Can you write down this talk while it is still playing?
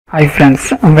Hi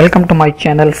friends, welcome to my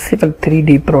channel Civil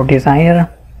 3D Pro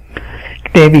Designer.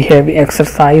 Today we have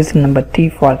exercise number 3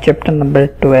 for chapter number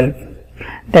 12,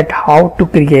 that how to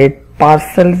create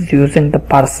parcels using the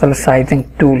parcel sizing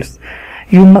tools.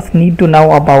 You must need to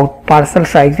know about parcel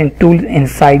sizing tools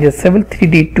inside the Civil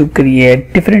 3D to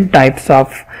create different types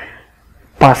of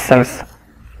parcels.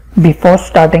 Before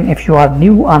starting, if you are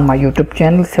new on my YouTube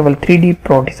channel Civil 3D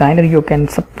Pro Designer, you can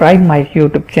subscribe my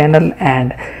YouTube channel,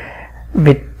 and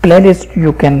with playlist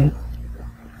you can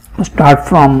start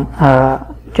from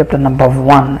chapter number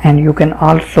 1, and you can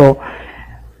also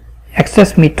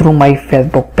access me through my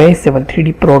Facebook page Civil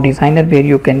 3D Pro Designer, where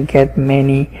you can get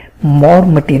many more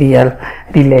material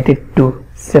related to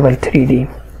Civil 3D.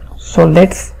 So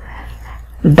let's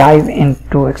dive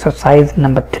into exercise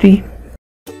number 3.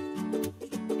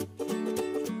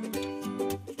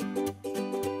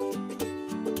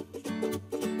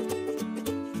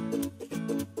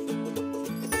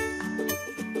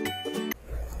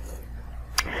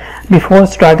 Before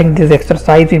starting this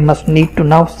exercise, we must need to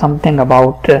know something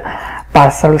about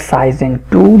parcel sizing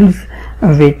tools,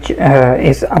 which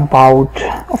is about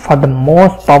for the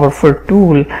most powerful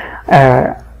tool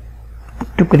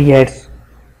to create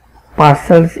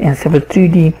parcels in Civil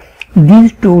 3D.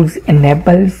 These tools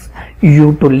enables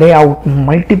you to lay out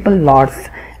multiple lots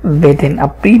within a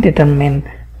predetermined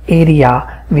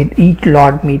area, with each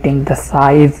lot meeting the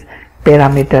size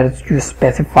parameters you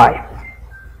specify.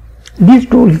 These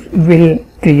tools will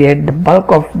create the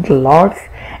bulk of the lots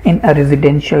in a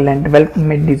residential and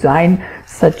development design,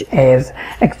 such as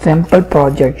example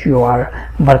project you are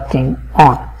working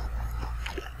on.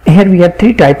 Here we have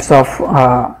three types of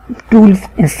tools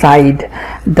inside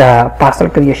the Parcel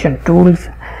Creation Tools.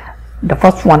 The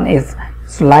first one is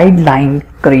Slide Line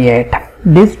Create.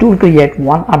 This tool creates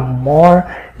one or more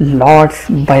lots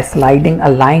by sliding a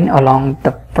line along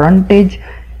the frontage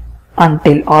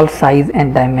until all size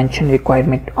and dimension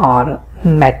requirements are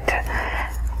met.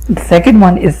 The second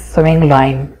one is Swing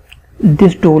Line.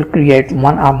 This tool creates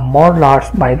one or more lots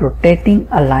by rotating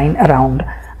a line around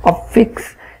a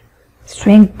fixed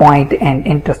swing point and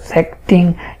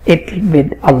intersecting it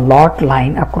with a lot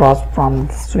line across from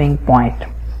the swing point.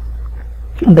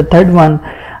 The third one,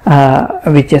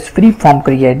 which is Freeform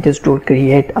Create. This tool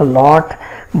creates a lot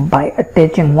by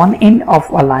attaching one end of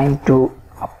a line to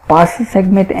a parcel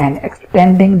segment and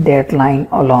extending that line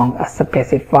along a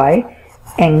specified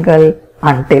angle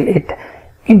until it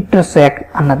intersects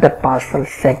another parcel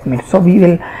segment. So we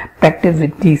will practice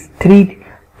with these three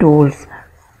tools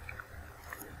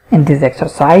in this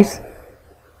exercise.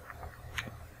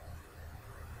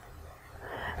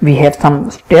 We have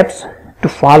some steps to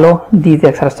follow these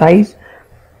exercise.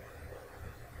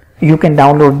 You can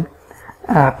download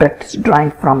practice drawing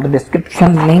from the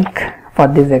description link. For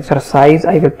this exercise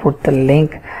I will put the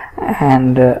link,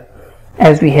 and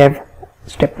as we have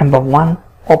step number 1,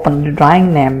 open the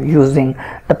drawing name using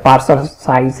the parcel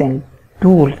sizing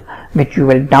tool, which you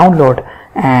will download,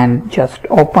 and just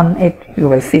open it. You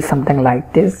will see something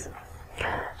like this.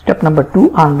 Step number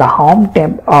 2, on the home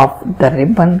tab of the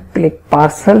ribbon, click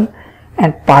Parcel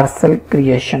and Parcel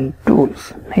Creation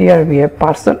Tools. Here we have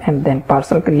Parcel and then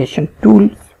Parcel Creation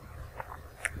Tools.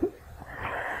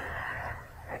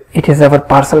 It is our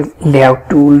parcel layout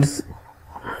tools.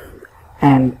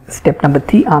 And step number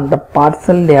 3, on the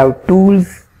parcel layout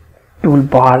tools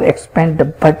toolbar, expand the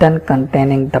button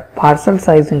containing the parcel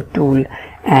sizing tool,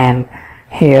 and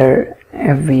here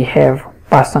we have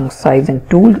parcel sizing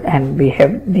tool, and we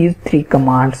have these three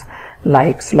commands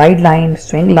like slide line,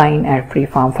 swing line, and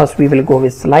freeform. First we will go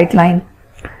with slide line.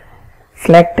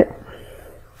 Select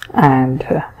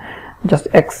and just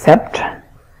accept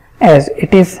as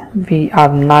it is. We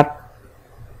are not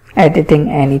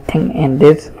editing anything in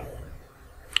this.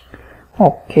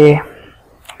 Okay.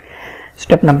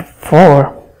 Step number 4,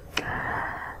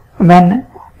 when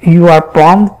you are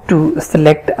prompted to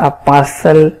select a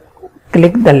parcel,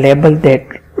 click the label that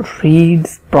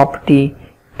reads property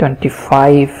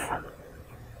 25.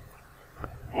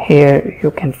 Here you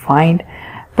can find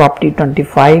property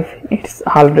 25. It's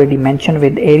already mentioned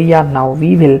with area. Now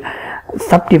we will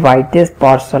subdivide this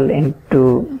parcel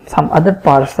into some other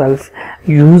parcels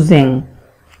using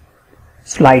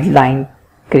slide line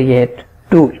create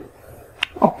tool.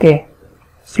 Okay,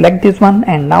 select this one,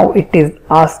 and now it is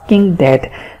asking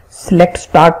that select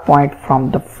start point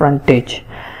from the frontage.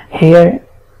 Here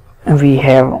we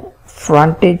have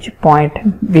frontage point,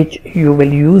 which you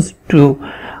will use to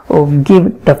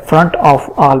give the front of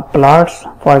all plots.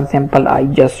 For example, I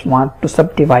just want to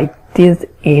subdivide this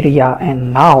area,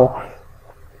 and now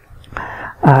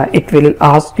it will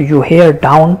ask you here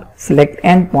down select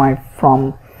endpoint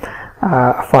from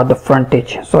for the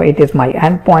frontage. So it is my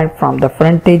endpoint from the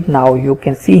frontage. Now you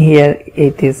can see here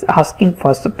it is asking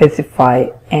for specify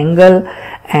angle,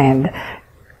 and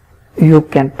you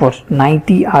can put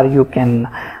 90 or you can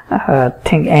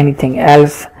think anything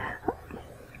else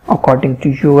according to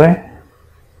your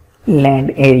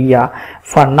land area.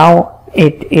 For now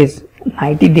it is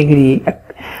 90-degree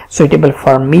suitable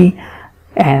for me,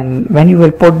 and when you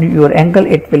will put your angle,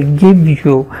 it will give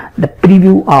you the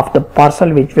preview of the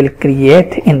parcel which will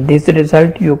create in this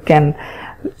result. You can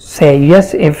say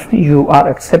yes if you are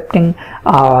accepting,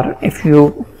 or if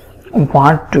you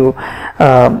want to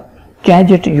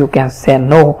change it, you can say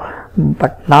no.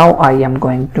 But now I am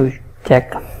going to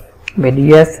check with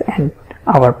yes, and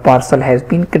our parcel has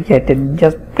been created.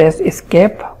 Just press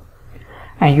escape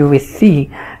and you will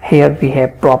see here we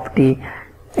have property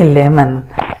 11,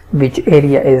 which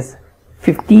area is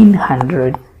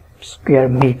 1500 square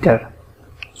meter.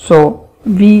 So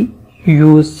we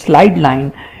use slide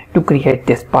line to create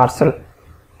this parcel.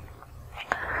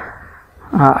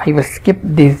 I will skip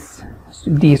these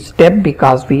steps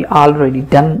because we already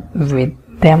done with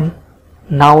them.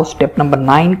 Now step number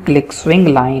 9, click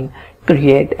swing line,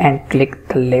 create, and click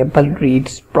the label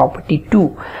reads property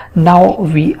 2. Now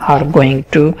we are going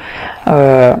to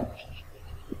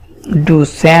do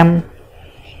same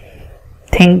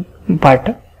thing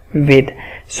but with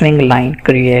swing line,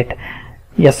 create.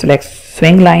 Just select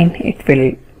swing line, it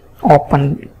will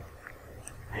open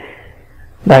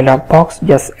dialog box.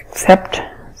 Just accept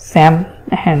same,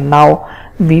 and now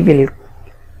we will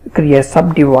create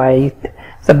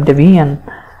subdivision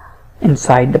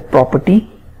inside the property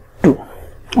 2.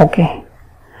 Okay,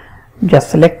 just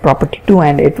select property 2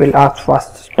 and it will ask for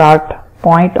start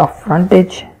point of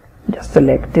frontage. Just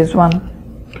select this one,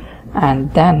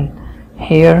 and then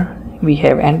here we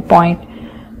have endpoint.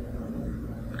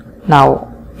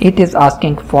 Now it is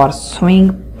asking for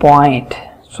swing point,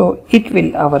 so it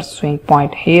will our swing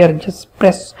point here. Just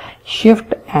press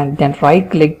shift and then right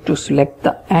click to select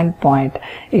the endpoint.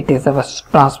 It is our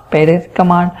transparent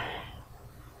command,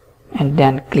 and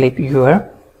then click your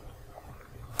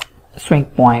swing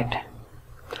point.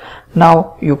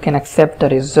 Now you can accept the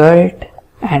result,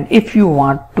 and if you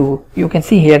want to, you can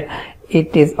see here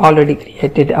it is already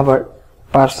created our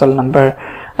parcel number,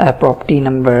 property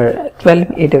number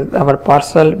 12. It is our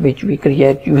parcel which we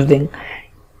create using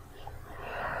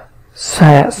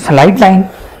swing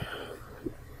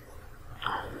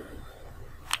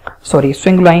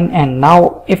line. And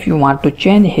now if you want to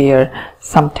change here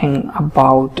something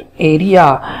about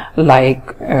area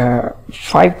like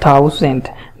 5000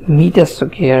 meters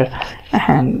square,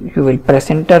 and you will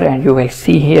press enter and you will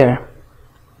see here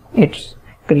it's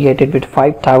created with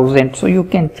 5000. So you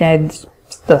can change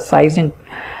the sizing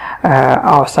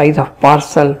or size of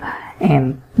parcel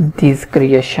in these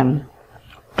creation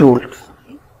tools.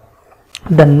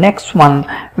 The next one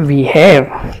we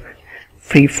have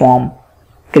freeform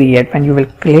create. When you will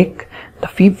click the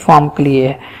freeform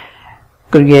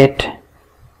create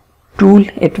tool,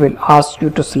 it will ask you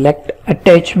to select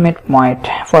attachment point.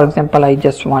 For example, I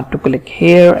just want to click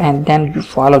here, and then you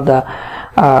follow the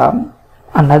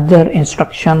another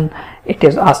instruction. It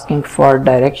is asking for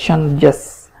direction.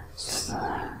 Just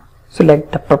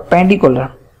select the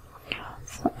perpendicular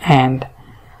and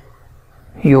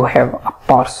you have a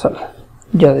parcel.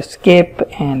 Just escape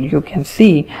and you can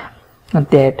see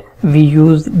that we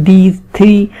use these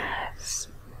 3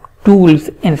 tools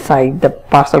inside the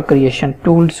parcel creation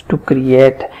tools to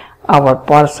create our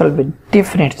parcel with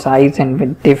different size and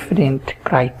with different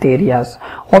criterias.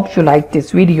 Hope you like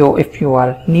this video. If you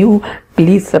are new,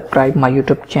 please subscribe my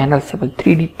YouTube channel Civil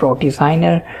 3D Pro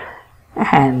Designer,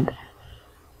 and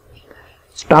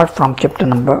start from chapter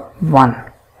number 1.